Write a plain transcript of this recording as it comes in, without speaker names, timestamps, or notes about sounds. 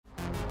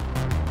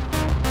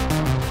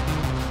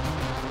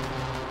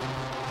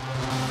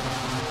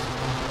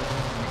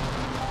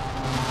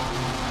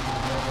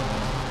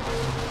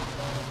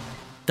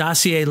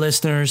Dossier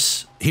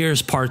listeners,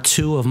 here's part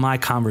 2 of my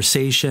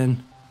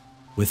conversation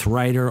with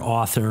writer,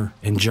 author,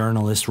 and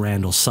journalist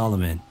Randall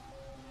Sullivan.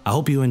 I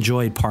hope you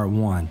enjoyed part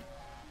 1.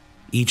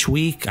 Each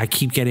week, I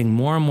keep getting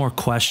more and more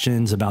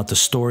questions about the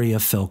story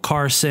of Phil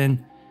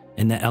Carson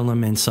and the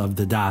elements of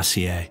the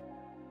dossier.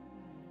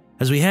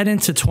 As we head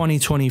into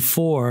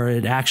 2024,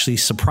 it actually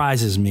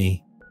surprises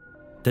me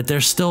that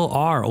there still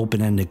are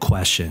open-ended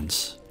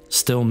questions,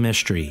 still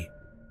mystery.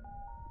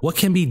 What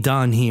can be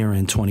done here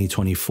in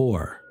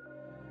 2024?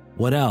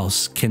 What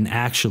else can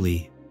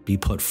actually be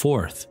put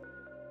forth?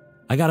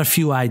 I got a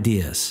few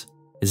ideas.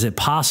 Is it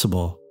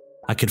possible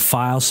I could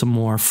file some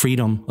more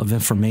Freedom of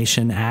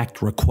Information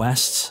Act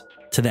requests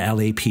to the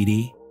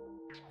LAPD?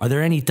 Are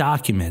there any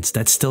documents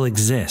that still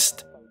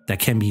exist that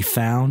can be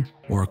found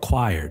or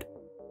acquired?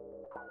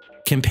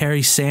 Can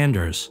Perry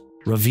Sanders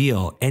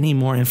reveal any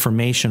more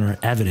information or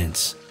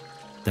evidence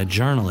that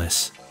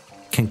journalists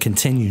can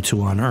continue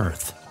to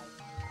unearth?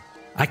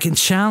 I can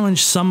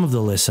challenge some of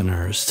the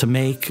listeners to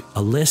make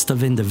a list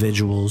of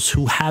individuals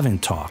who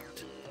haven't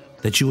talked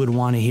that you would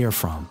want to hear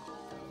from,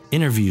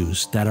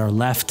 interviews that are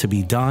left to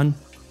be done,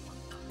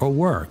 or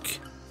work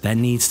that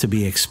needs to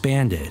be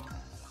expanded.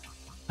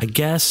 I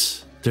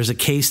guess there's a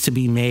case to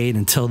be made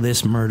until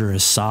this murder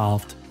is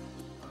solved.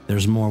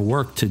 There's more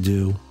work to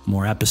do,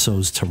 more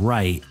episodes to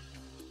write,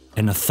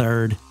 and a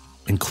third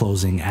and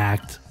closing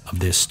act of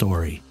this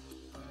story.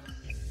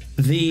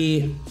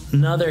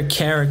 Another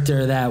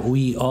character that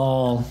we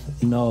all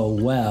know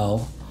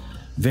well,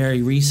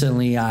 very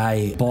recently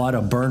I bought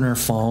a burner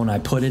phone, I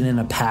put it in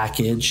a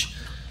package,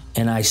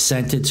 and I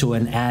sent it to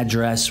an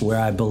address where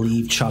I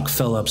believe Chuck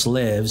Phillips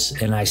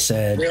lives, and I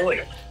said,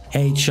 Really?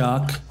 Hey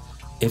Chuck,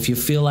 if you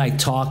feel like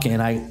talking,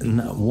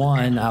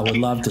 one, I would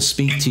love to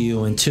speak to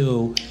you, and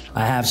 2,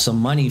 I have some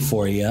money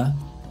for you,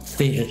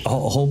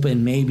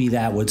 hoping maybe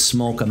that would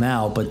smoke him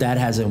out, but that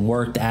hasn't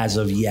worked as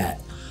of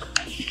yet.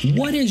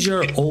 What is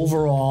your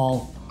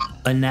overall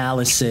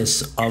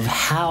analysis of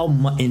how,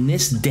 in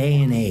this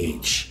day and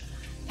age,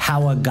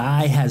 how a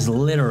guy has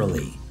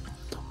literally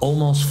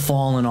almost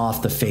fallen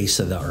off the face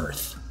of the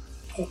earth?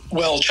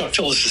 Well, Chuck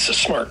Phillips is a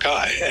smart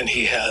guy, and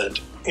he had,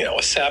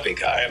 a savvy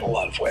guy in a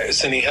lot of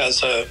ways, and he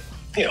has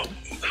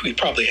he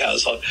probably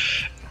has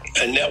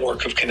a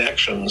network of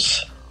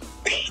connections,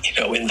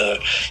 in the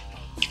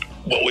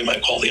what we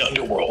might call the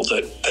underworld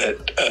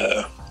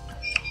that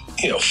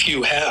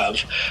few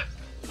have.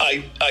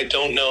 I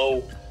don't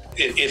know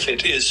if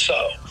it is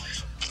so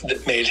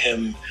that made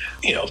him,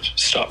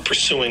 stop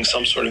pursuing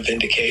some sort of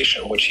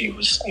vindication, which he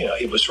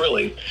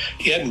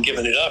hadn't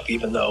given it up,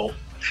 even though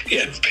he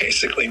had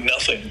basically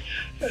nothing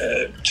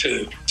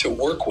to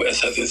work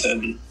with other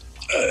than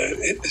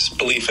his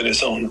belief in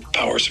his own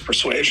powers of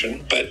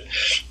persuasion. But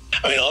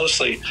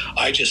honestly,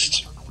 I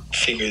just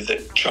figured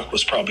that Chuck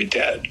was probably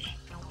dead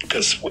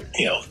because,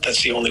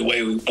 that's the only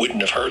way we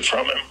wouldn't have heard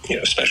from him,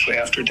 especially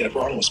after Dead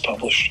Wrong was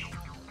published.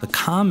 The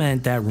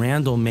comment that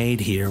Randall made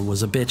here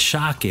was a bit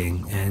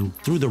shocking, and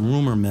through the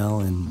rumor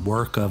mill and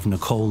work of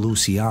Nicole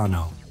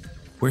Luciano,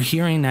 we're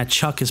hearing that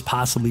Chuck is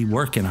possibly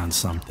working on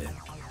something.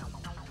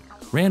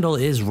 Randall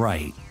is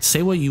right.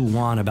 Say what you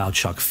want about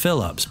Chuck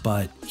Phillips,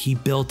 but he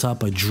built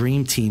up a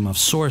dream team of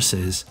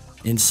sources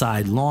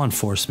inside law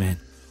enforcement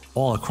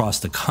all across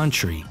the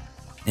country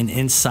and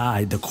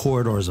inside the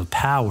corridors of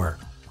power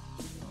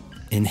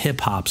in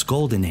hip-hop's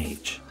golden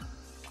age.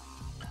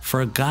 For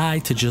a guy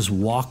to just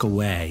walk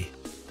away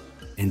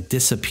and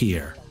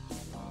disappear,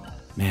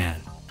 man,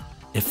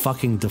 it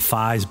fucking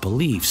defies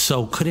belief.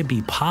 So could it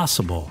be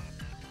possible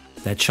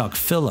that Chuck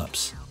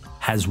Phillips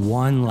has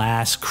one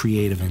last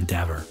creative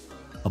endeavor?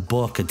 A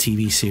book, a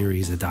TV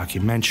series, a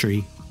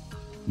documentary?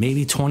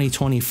 Maybe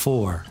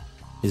 2024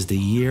 is the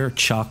year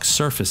Chuck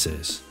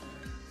surfaces.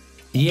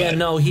 Yeah,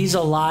 no, he's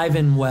alive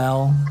and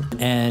well,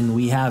 and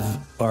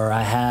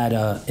I had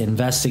an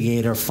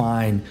investigator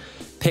find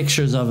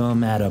pictures of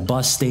him at a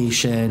bus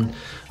station.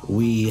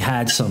 We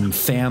had some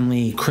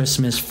family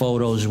Christmas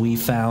photos we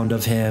found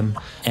of him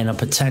and a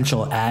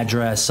potential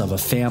address of a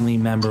family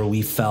member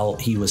we felt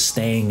he was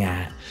staying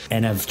at,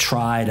 and have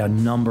tried a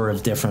number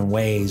of different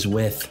ways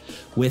with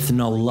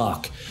no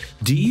luck.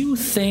 Do you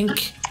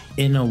think,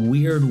 in a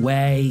weird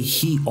way,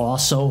 he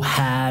also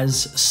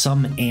has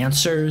some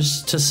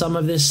answers to some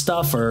of this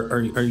stuff,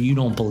 or you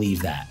don't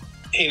believe that?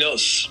 He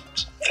knows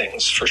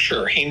things for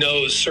sure. He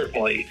knows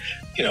certainly,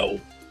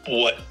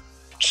 what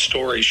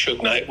story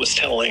Suge Knight was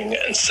telling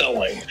and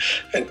selling.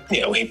 And,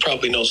 he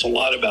probably knows a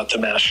lot about the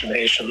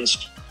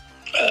machinations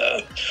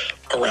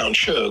around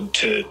Suge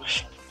to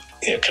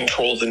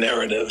control the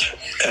narrative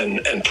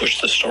and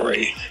push the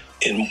story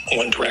in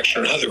one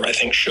direction or another. I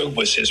think Suge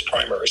was his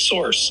primary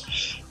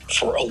source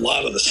for a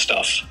lot of the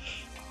stuff,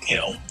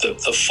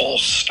 the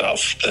false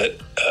stuff that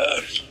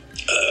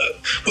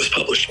was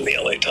published in the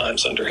LA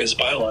Times under his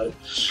byline.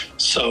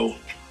 So,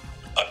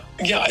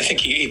 I think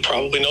he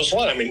probably knows a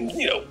lot.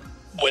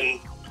 When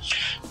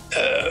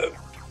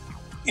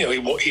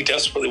he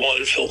desperately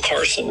wanted Phil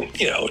Carson,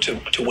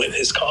 to win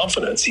his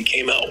confidence, he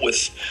came out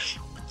with,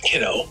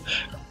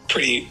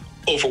 pretty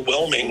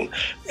overwhelming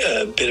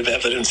bit of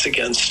evidence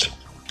against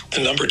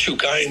the number 2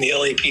 guy in the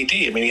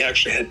LAPD. I mean, he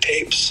actually had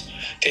tape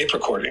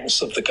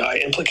recordings of the guy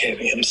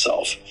implicating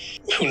himself.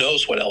 Who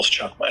knows what else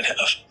Chuck might have.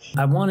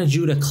 I wanted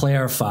you to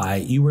clarify.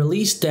 You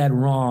released Dead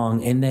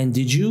Wrong, and then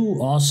did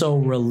you also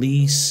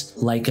release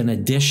like an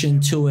addition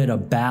to it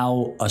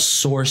about a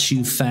source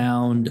you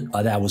found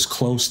that was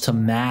close to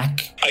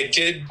Mac? I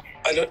did.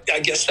 I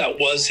guess that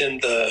was in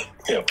the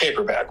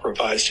paperback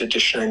revised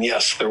edition. And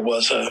yes, there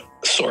was a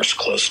source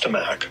close to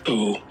Mac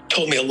who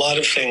told me a lot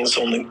of things,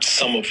 only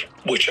some of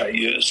which I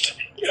used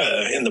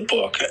in the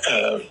book.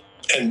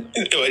 And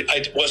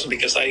it wasn't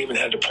because I even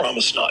had to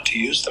promise not to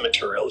use the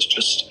material. It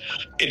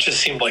just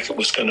seemed like it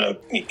was going to,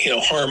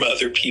 harm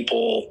other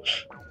people,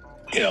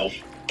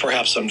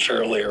 perhaps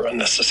unfairly or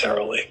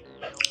unnecessarily,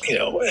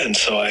 and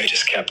so I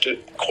just kept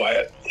it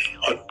quiet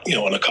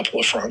on a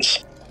couple of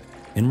fronts.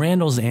 In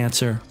Randall's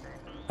answer,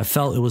 I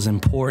felt it was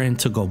important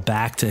to go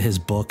back to his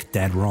book,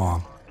 Dead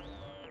Wrong,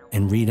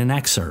 and read an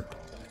excerpt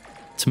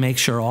to make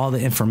sure all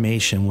the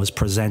information was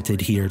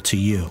presented here to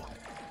you.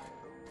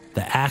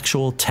 The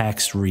actual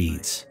text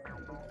reads,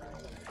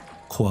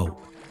 quote,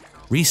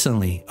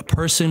 "Recently, a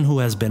person who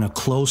has been a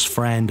close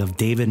friend of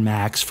David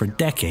Mack's for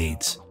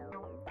decades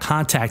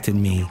contacted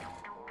me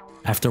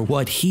after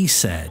what he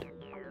said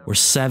were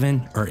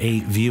 7 or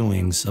 8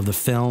 viewings of the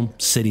film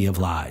City of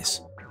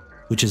Lies,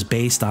 which is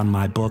based on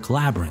my book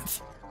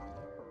Labyrinth.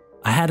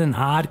 I had an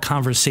odd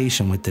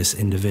conversation with this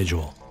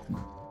individual,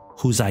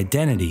 whose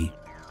identity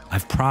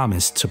I've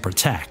promised to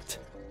protect.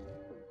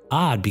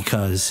 Odd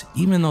because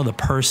even though the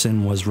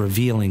person was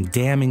revealing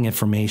damning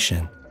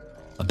information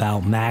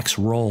about Mac's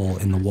role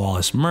in the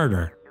Wallace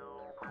murder,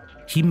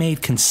 he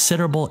made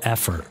considerable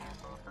effort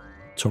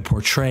to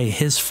portray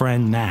his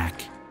friend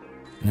Mac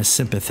in a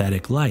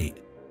sympathetic light.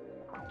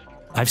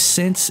 I've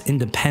since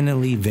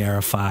independently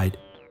verified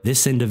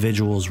this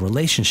individual's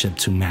relationship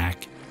to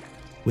Mac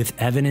with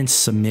evidence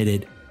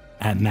submitted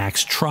at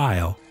Mac's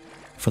trial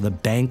for the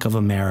Bank of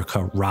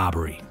America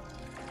robbery.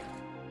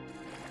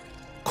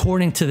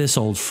 According to this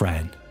old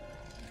friend,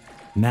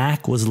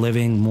 Mac was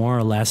living more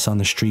or less on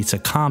the streets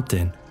of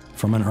Compton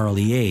from an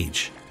early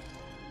age,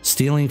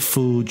 stealing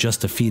food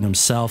just to feed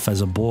himself as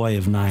a boy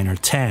of 9 or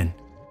 10.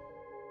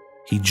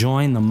 He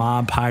joined the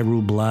mob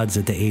Piru Bloods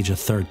at the age of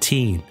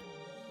 13,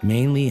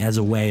 mainly as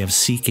a way of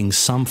seeking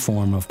some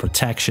form of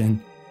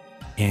protection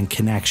and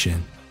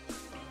connection,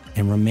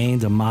 and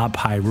remained a mob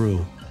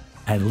Piru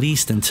at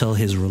least until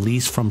his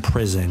release from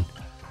prison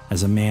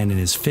as a man in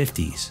his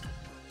 50s.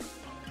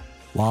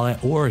 While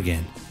at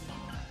Oregon,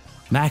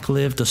 Mac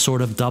lived a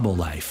sort of double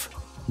life,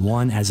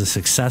 one as a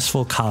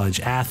successful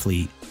college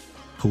athlete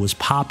who was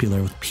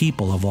popular with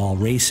people of all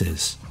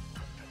races,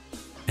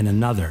 and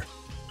another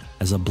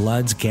as a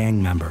Bloods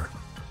gang member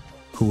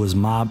who was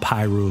mob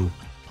Piru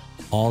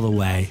all the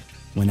way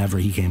whenever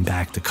he came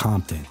back to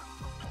Compton.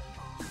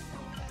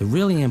 The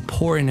really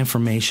important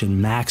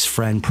information Mac's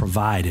friend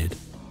provided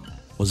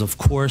was, of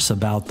course,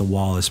 about the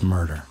Wallace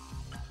murder.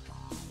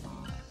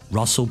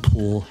 Russell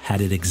Poole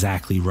had it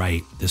exactly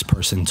right, this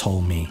person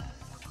told me.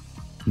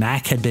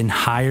 Mac had been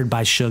hired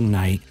by Suge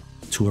Knight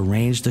to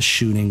arrange the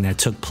shooting that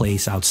took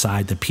place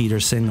outside the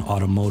Peterson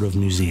Automotive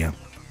Museum.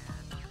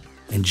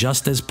 And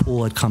just as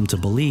Poole had come to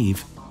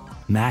believe,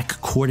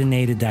 Mac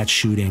coordinated that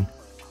shooting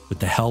with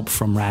the help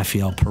from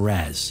Rafael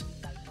Perez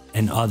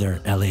and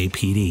other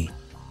LAPD.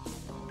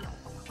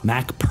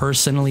 Mac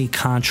personally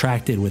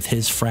contracted with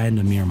his friend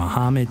Amir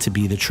Muhammad to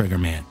be the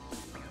triggerman.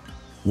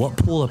 What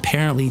Poole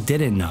apparently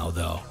didn't know,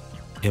 though,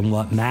 and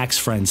what Mac's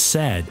friend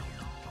said,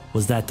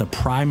 was that the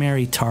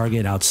primary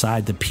target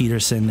outside the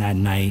Peterson that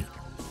night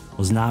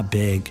was not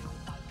Big,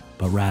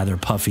 but rather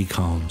Puffy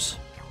Combs.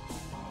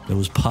 It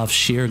was Puff's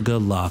sheer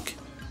good luck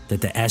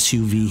that the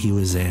SUV he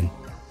was in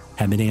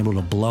had been able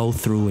to blow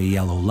through a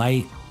yellow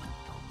light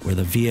where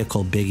the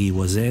vehicle Biggie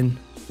was in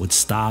would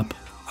stop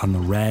on the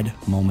red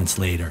moments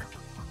later.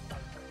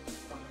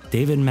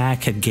 David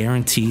Mack had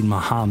guaranteed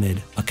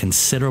Muhammad a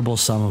considerable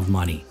sum of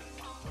money,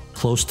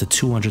 close to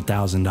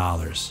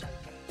 $200,000.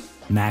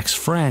 Mac's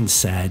friend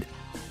said,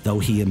 though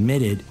he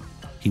admitted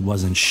he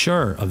wasn't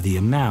sure of the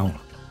amount,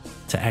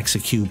 to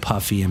execute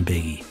Puffy and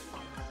Biggie.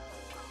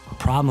 The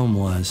problem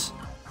was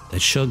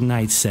that Suge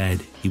Knight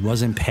said he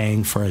wasn't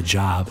paying for a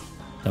job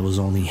that was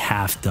only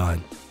half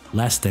done,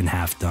 less than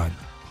half done.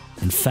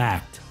 In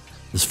fact,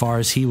 as far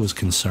as he was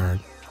concerned,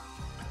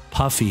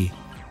 Puffy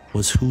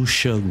was who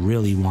Suge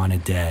really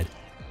wanted dead.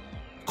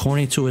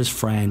 According to his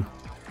friend,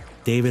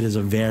 David is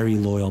a very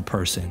loyal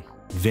person,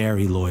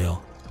 very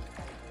loyal.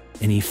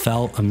 And he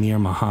felt Amir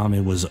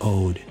Muhammad was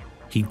owed.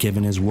 He'd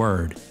given his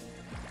word.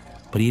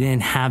 But he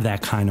didn't have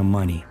that kind of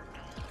money.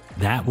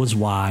 That was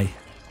why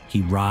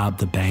he robbed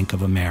the Bank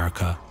of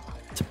America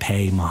to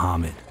pay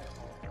Muhammad.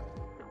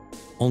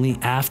 Only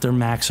after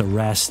Mac's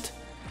arrest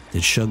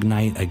did Suge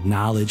Knight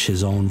acknowledge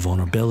his own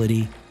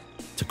vulnerability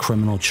to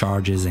criminal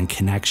charges in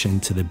connection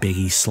to the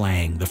Biggie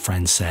slang, the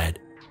friend said,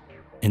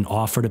 and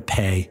offer to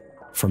pay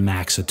for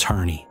Mac's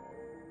attorney.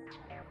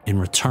 In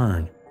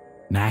return,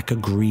 Mac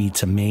agreed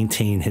to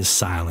maintain his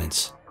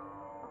silence.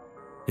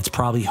 It's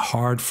probably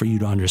hard for you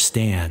to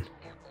understand,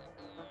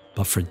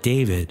 but for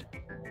David,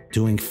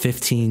 doing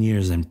 15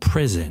 years in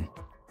prison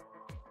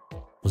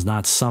was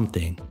not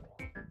something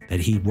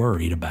that he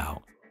worried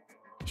about.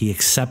 He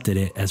accepted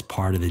it as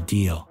part of the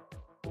deal.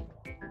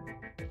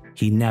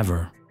 He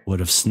never would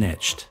have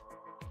snitched.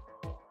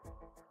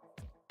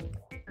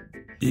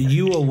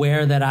 You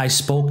aware that I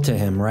spoke to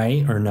him,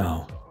 right? Or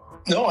no?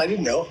 No, I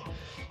didn't know.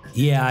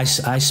 Yeah,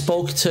 I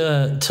spoke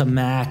to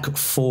Mac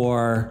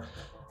for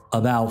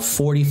about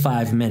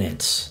 45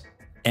 minutes.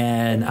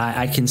 And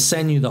I can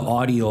send you the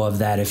audio of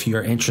that if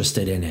you're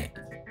interested in it.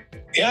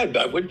 Yeah,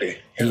 I would be.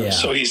 Yeah.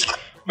 So he's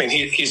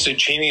a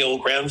genial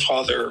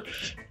grandfather,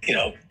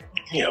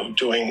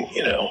 doing,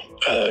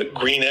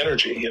 green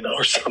energy,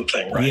 or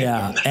something, right?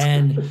 Yeah.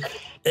 And,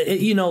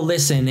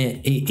 listen,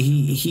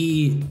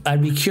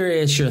 I'd be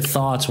curious your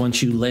thoughts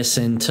once you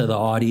listen to the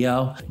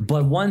audio.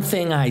 But one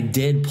thing I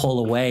did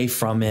pull away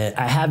from it,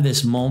 I have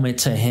this moment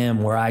to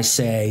him where I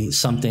say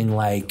something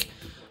like,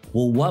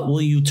 well, what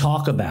will you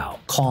talk about?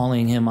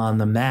 Calling him on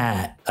the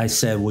mat. I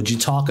said, would you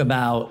talk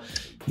about,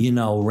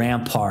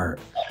 Rampart?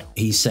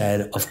 He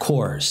said, of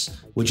course.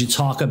 Would you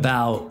talk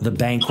about the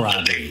bank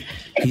robbery?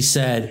 He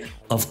said,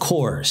 of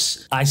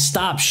course. I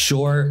stopped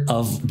short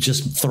of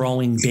just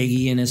throwing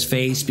Biggie in his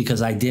face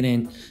because I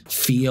didn't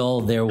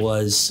feel there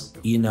was,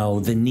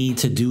 the need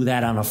to do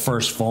that on a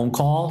first phone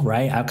call,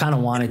 right? I kind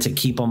of wanted to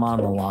keep him on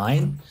the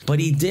line.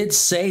 But he did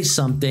say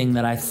something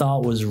that I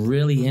thought was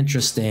really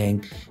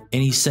interesting.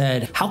 And he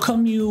said, how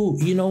come you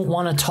don't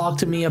want to talk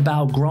to me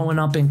about growing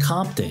up in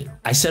Compton?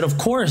 I said, of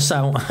course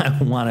I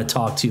want to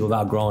talk to you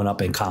about growing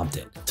up in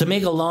Compton. To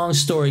make a long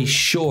story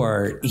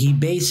short, he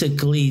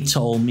basically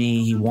told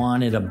me he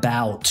wanted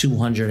about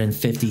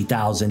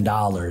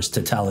 $250,000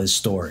 to tell his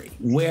story.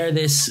 Where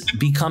this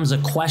becomes a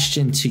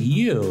question to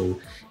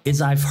you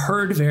is I've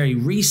heard very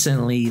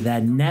recently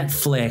that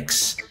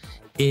Netflix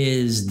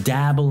is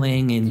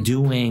dabbling in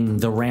doing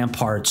the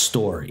Rampart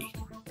story.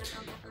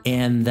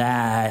 And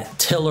that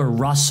Tiller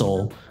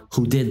Russell,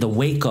 who did the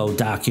Waco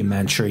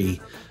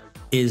documentary,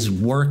 is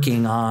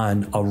working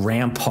on a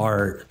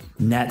Rampart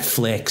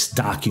Netflix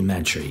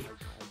documentary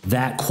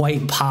that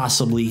quite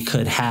possibly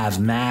could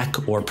have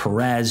Mac or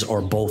Perez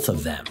or both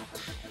of them.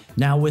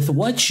 Now, with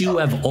what you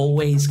have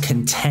always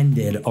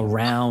contended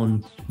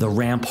around the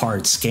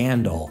Rampart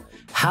scandal,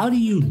 how do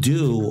you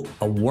do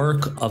a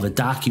work of a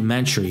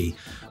documentary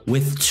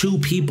with two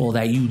people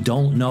that you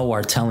don't know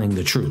are telling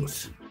the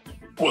truth?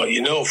 Well,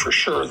 for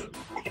sure,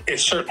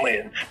 it's certainly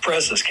in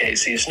Perez's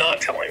case, he's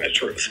not telling the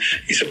truth.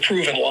 He's a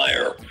proven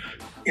liar,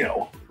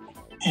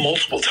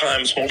 multiple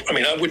times.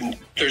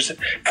 There's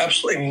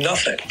absolutely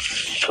nothing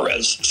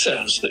Perez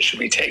says that should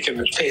be taken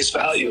at face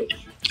value.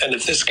 And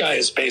if this guy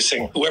is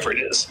basing, whoever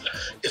it is,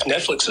 if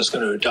Netflix is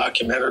going to do a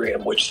documentary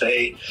in which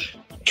they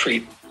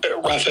treat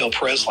Rafael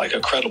Perez like a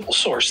credible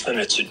source, then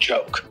it's a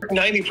joke.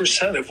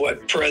 90% of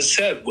what Perez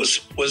said was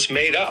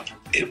made up.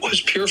 It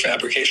was pure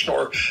fabrication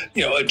or,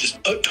 a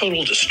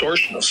total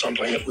distortion of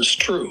something that was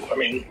true.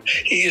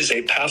 He is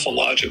a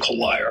pathological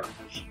liar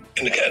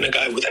and a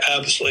guy with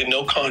absolutely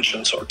no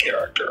conscience or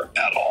character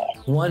at all.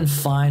 One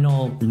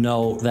final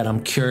note that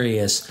I'm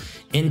curious,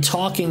 in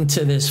talking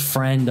to this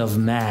friend of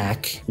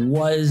Mac,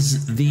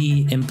 was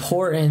the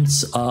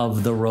importance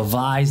of the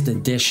revised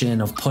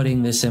edition of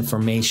putting this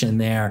information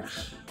there,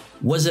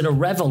 was it a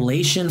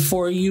revelation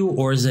for you,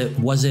 or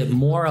was it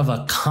more of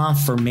a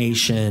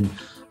confirmation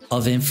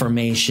of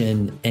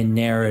information and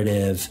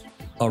narrative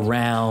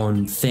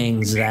around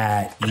things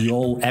that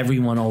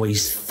everyone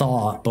always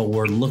thought, but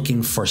were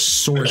looking for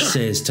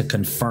sources to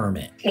confirm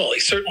it? Well, he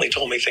certainly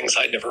told me things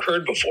I'd never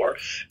heard before,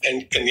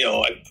 and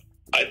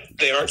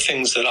they aren't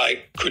things that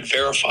I could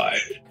verify.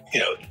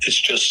 It's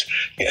just,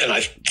 and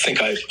I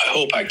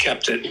hope I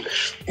kept it,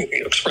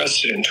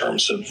 expressed it in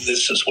terms of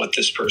this is what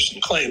this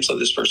person claims. So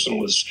this person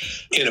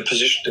was in a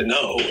position to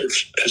know,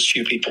 as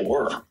few people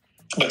were.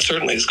 But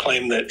certainly his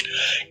claim that,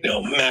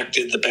 Mac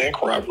did the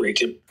bank robbery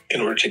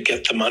in order to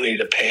get the money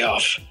to pay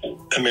off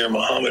Amir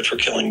Muhammad for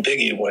killing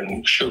Biggie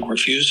when Suge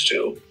refused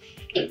to,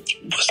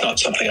 was not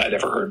something I'd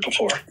ever heard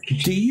before.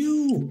 Do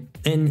you,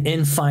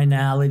 in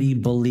finality,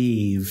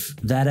 believe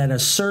that at a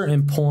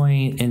certain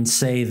point in,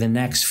 say, the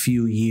next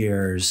few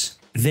years,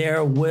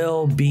 there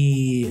will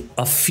be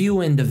a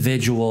few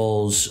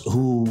individuals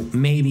who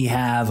maybe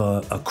have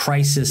a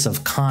crisis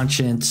of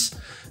conscience,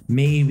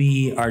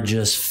 maybe are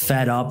just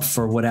fed up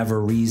for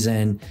whatever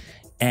reason,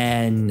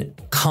 and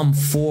come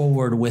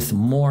forward with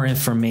more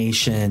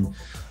information,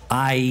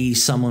 i.e.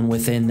 someone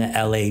within the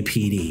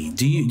LAPD?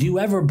 Do you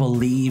ever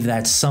believe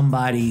that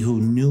somebody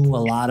who knew a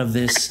lot of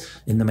this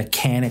and the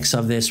mechanics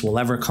of this will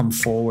ever come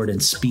forward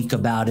and speak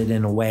about it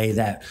in a way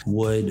that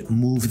would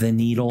move the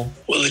needle?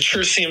 Well, it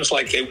sure seems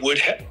like they would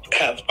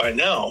have by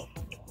now.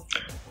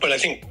 But I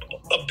think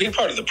a big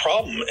part of the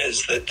problem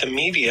is that the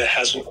media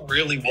hasn't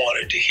really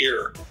wanted to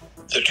hear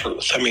the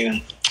truth.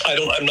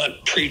 I'm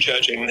not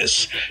prejudging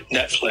this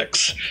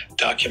Netflix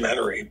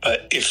documentary,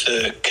 but if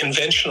the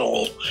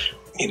conventional,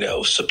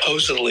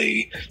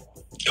 supposedly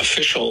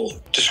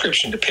official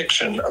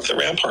depiction of the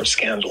Rampart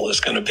scandal is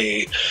going to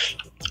be,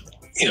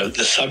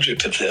 the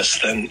subject of this,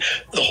 then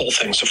the whole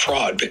thing's a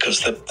fraud,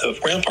 because the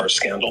Rampart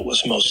scandal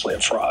was mostly a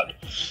fraud.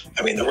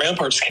 I mean, the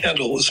Rampart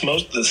scandal was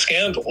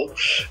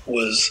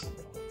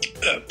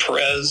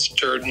Perez,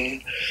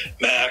 Durden,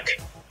 Mack,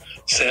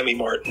 Sammy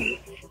Martin.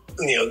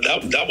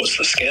 That was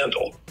the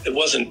scandal. It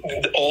wasn't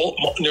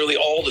nearly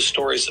all the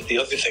stories of the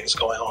other things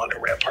going on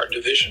in Rampart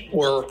Division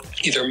were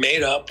either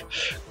made up,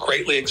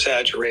 greatly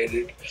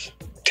exaggerated,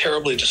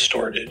 terribly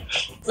distorted.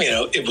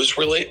 It was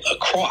really a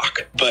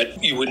crock,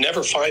 but you would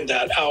never find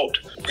that out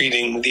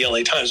reading the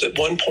LA Times. At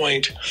one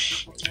point,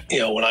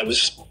 when I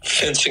was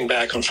fencing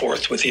back and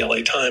forth with the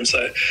LA Times,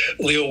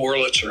 Leo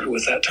Wurlitzer, who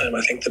was at that time,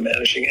 I think, the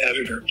managing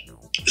editor,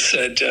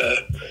 said,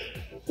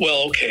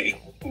 well, okay,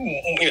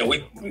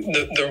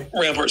 the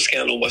Rampart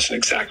scandal wasn't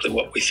exactly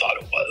what we thought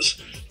it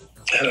was.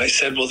 And I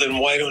said, well, then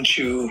why don't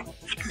you,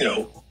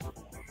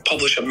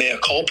 publish a mea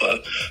culpa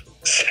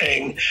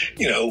saying,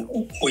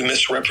 we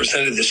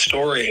misrepresented this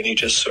story? And he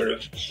just sort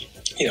of,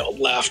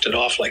 laughed it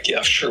off like,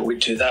 yeah, sure, we'd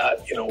do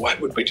that. Why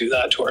would we do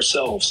that to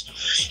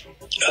ourselves?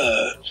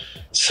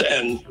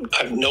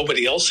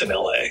 Nobody else in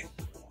LA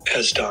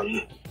has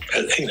done,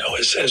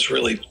 has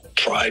really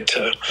tried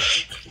to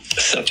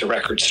set the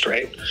record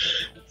straight.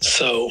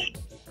 So,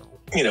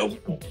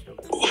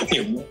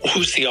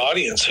 who's the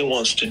audience? Who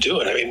wants to do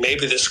it? I mean,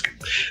 maybe this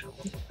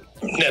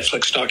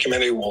Netflix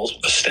documentary will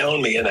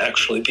astound me and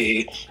actually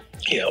be,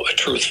 a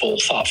truthful,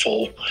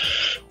 thoughtful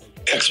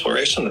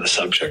exploration of the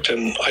subject.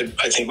 And I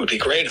think it would be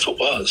great if it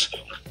was.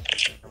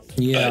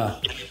 Yeah.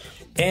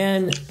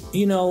 And,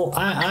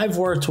 I've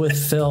worked with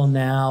Phil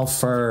now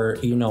for,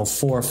 4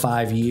 or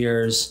 5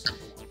 years.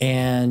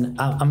 And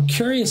I'm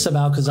curious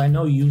about, because I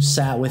know you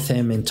sat with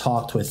him and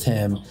talked with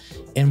him.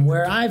 And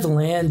where I've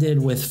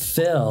landed with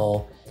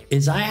Phil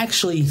is I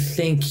actually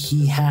think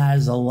he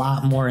has a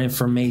lot more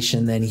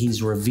information than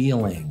he's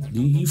revealing.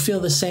 Do you feel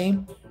the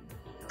same?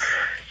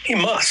 He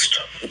must.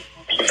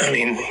 I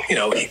mean,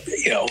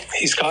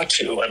 he's got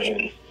to. I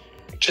mean,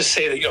 just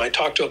say that, I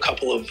talked to a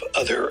couple of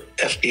other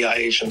FBI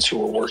agents who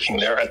were working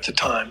there at the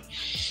time.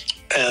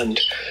 And,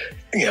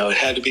 it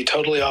had to be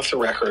totally off the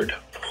record.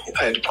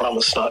 I had to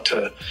promise not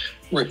to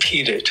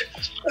repeat it,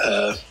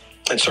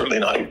 and certainly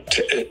not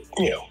to,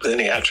 with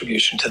any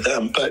attribution to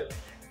them. But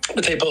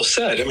they both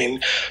said, I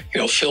mean,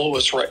 Phil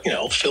was right.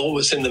 Phil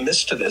was in the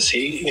midst of this.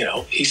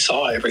 He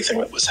saw everything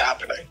that was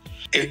happening.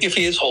 If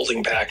he is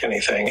holding back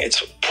anything,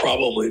 it's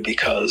probably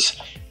because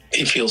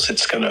he feels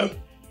it's going to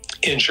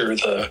injure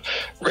the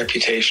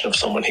reputation of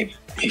someone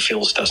he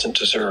feels doesn't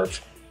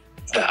deserve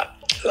that.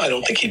 I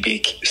don't think he'd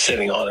be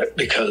sitting on it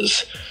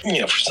because,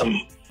 for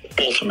some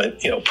ultimate,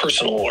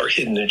 personal or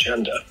hidden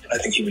agenda. I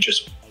think it would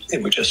just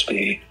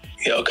be,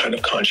 kind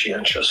of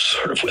conscientious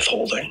sort of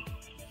withholding.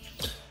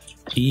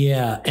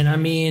 Yeah. And I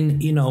mean,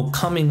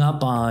 coming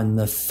up on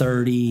the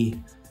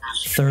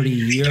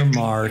 30-year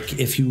mark,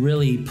 if you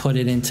really put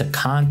it into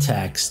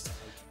context,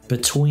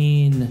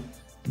 between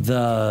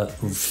the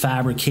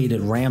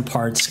fabricated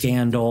Rampart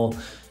scandal,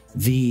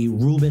 the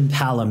Ruben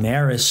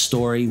Palomares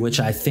story, which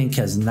I think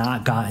has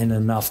not gotten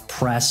enough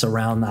press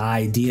around the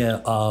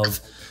idea of,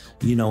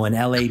 an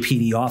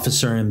LAPD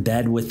officer in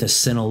bed with the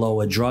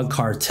Sinaloa drug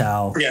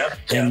cartel. Yeah.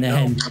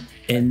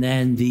 And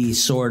then the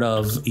sort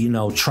of,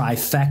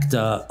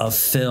 trifecta of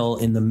Phil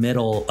in the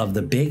middle of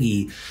the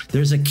Biggie.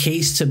 There's a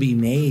case to be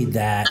made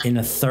that in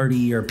a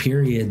 30-year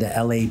period, the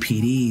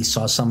LAPD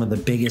saw some of the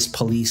biggest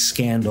police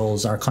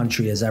scandals our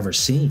country has ever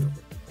seen.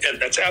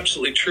 And that's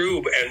absolutely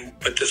true.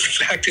 But the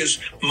fact is,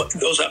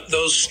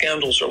 those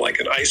scandals are like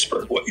an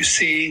iceberg. What you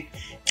see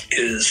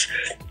is,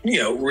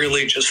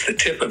 really just the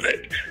tip of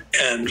it.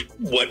 And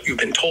what you've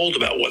been told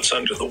about what's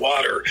under the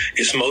water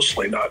is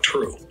mostly not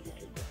true.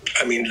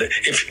 I mean,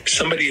 if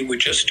somebody would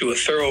just do a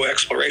thorough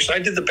exploration, I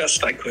did the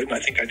best I could, and I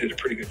think I did a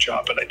pretty good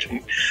job, but I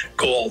didn't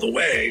go all the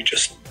way.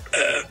 Just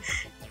the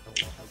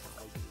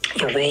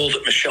role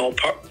that Michelle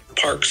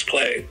Parks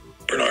played,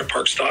 Bernard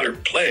Parks' daughter,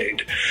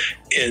 played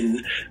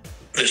in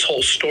this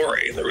whole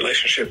story, and the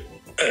relationship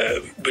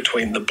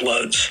between the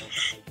Bloods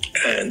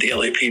and the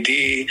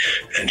LAPD,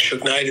 and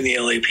Suge Knight in the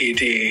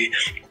LAPD,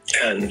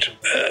 and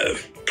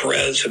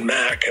Perez and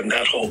Mack and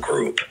that whole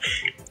group.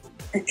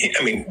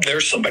 I mean,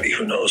 there's somebody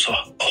who knows a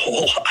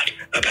whole lot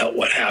about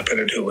what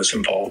happened and who was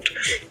involved.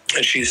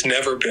 And she's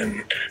never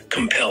been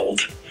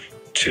compelled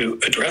to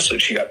address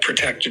it. She got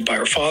protected by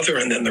her father,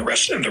 and then the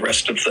rest of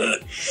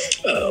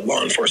the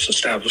law enforcement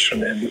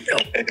establishment in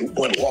LA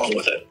went along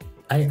with it.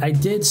 I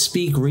did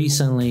speak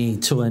recently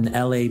to an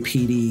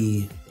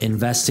LAPD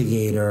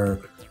investigator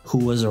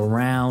who was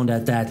around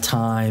at that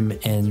time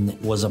and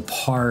was a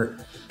part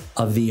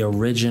of the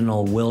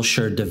original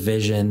Wilshire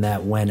division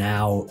that went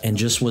out and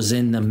just was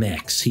in the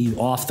mix. He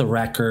off the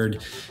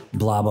record,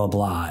 blah, blah,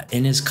 blah.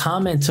 And his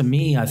comment to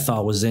me, I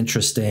thought was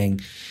interesting.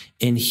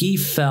 And he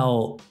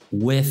felt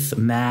with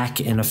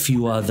Mac and a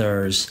few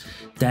others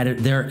that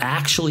there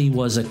actually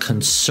was a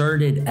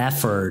concerted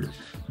effort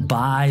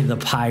by the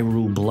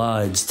Piru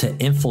Bloods to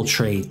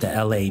infiltrate the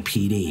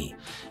LAPD.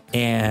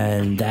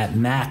 and that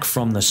Mac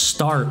from the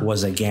start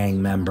was a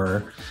gang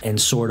member and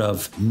sort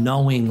of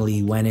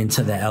knowingly went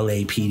into the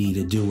LAPD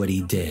to do what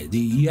he did. Do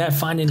you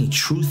find any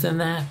truth in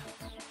that?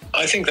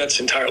 I think that's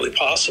entirely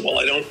possible.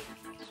 I don't,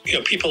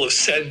 people have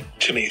said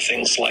to me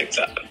things like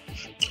that,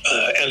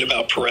 and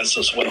about Perez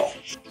as well.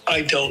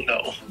 I don't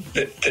know.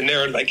 The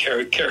narrative I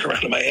carry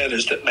around in my head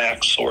is that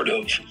Mac sort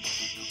of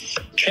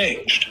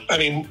changed. I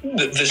mean,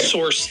 the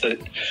source that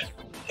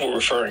we're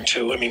referring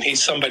to, I mean,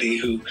 he's somebody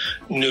who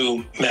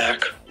knew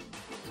Mac.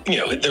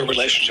 Their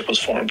relationship was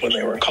formed when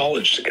they were in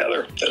college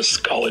together as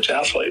college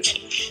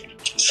athletes.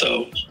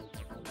 So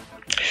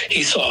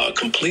he saw a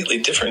completely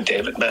different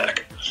David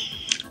Mack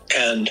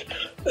and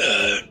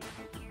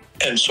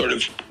sort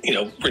of,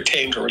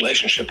 retained a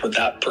relationship with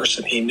that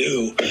person he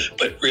knew,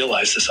 but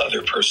realized this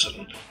other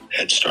person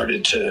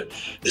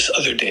this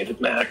other David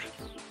Mack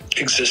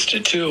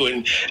existed too.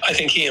 And I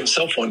think he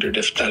himself wondered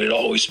if that had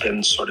always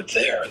been sort of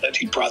there, that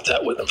he brought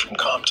that with him from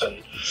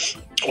Compton,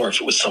 or if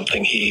it was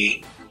something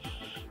he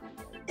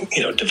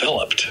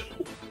developed,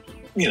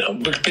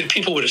 but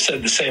people would have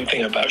said the same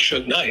thing about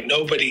Suge Knight.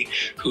 Nobody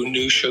who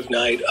knew Suge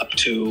Knight up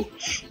to,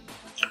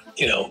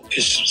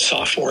 his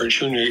sophomore or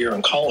junior year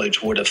in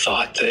college would have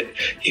thought that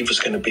he was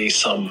going to be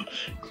some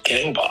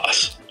gang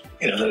boss.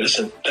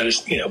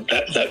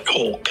 That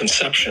whole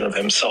conception of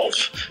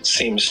himself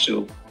seems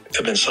to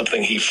have been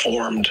something he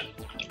formed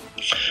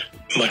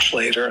much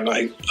later. And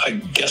I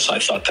guess I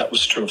thought that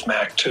was true of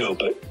Mac too,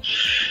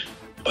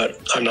 but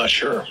I'm not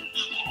sure.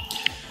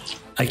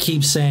 I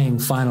keep saying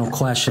final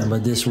question,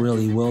 but this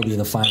really will be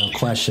the final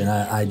question.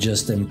 I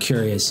just am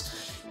curious.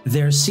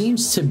 There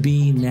seems to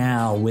be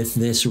now, with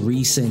this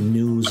recent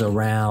news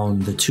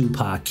around the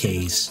Tupac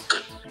case,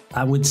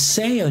 I would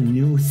say a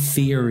new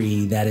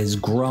theory that is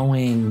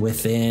growing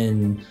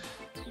within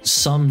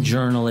some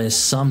journalists,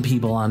 some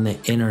people on the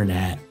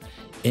internet,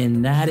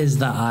 and that is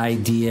the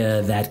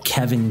idea that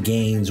Kevin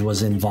Gaines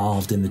was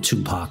involved in the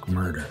Tupac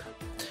murder.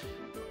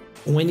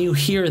 When you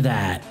hear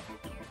that,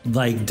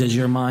 like, does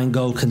your mind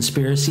go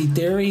conspiracy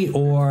theory,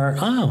 or,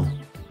 oh,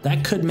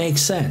 that could make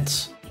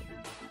sense?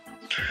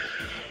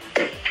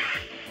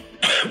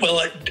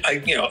 Well,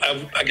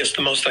 I guess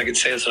the most I could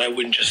say is that I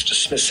wouldn't just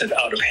dismiss it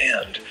out of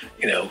hand.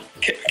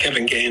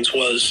 Kevin Gaines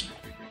was,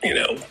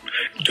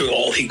 doing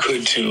all he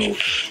could to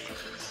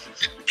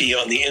be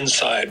on the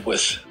inside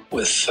with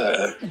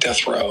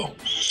Death Row.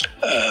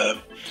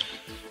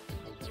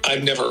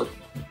 I've never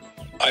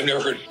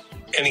heard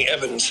any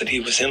evidence that he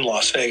was in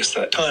Las Vegas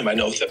at that time. I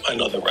know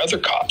there were other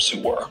cops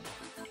who were,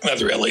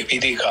 other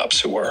LAPD cops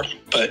who were,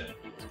 but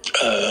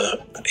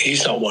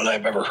he's not one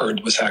I've ever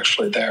heard was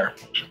actually there.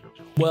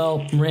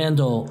 Well,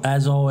 Randall,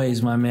 as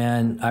always, my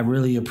man, I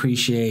really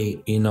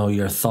appreciate,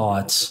 your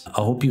thoughts.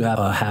 I hope you have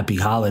a happy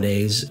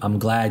holidays. I'm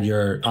glad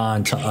you're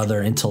on to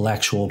other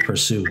intellectual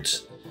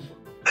pursuits.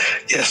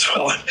 Yes,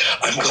 well,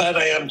 I'm glad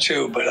I am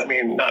too, but I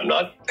mean, I'm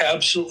not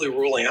absolutely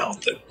ruling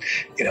out that,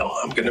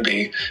 I'm going to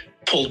be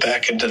pulled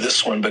back into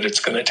this one, but it's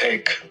going to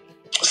take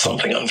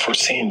something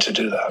unforeseen to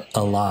do that.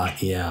 A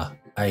lot, yeah.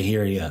 I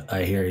hear you.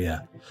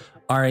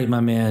 All right,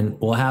 my man.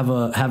 Well, have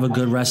a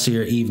good rest of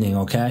your evening,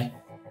 okay?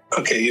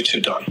 Okay, you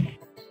too, Don.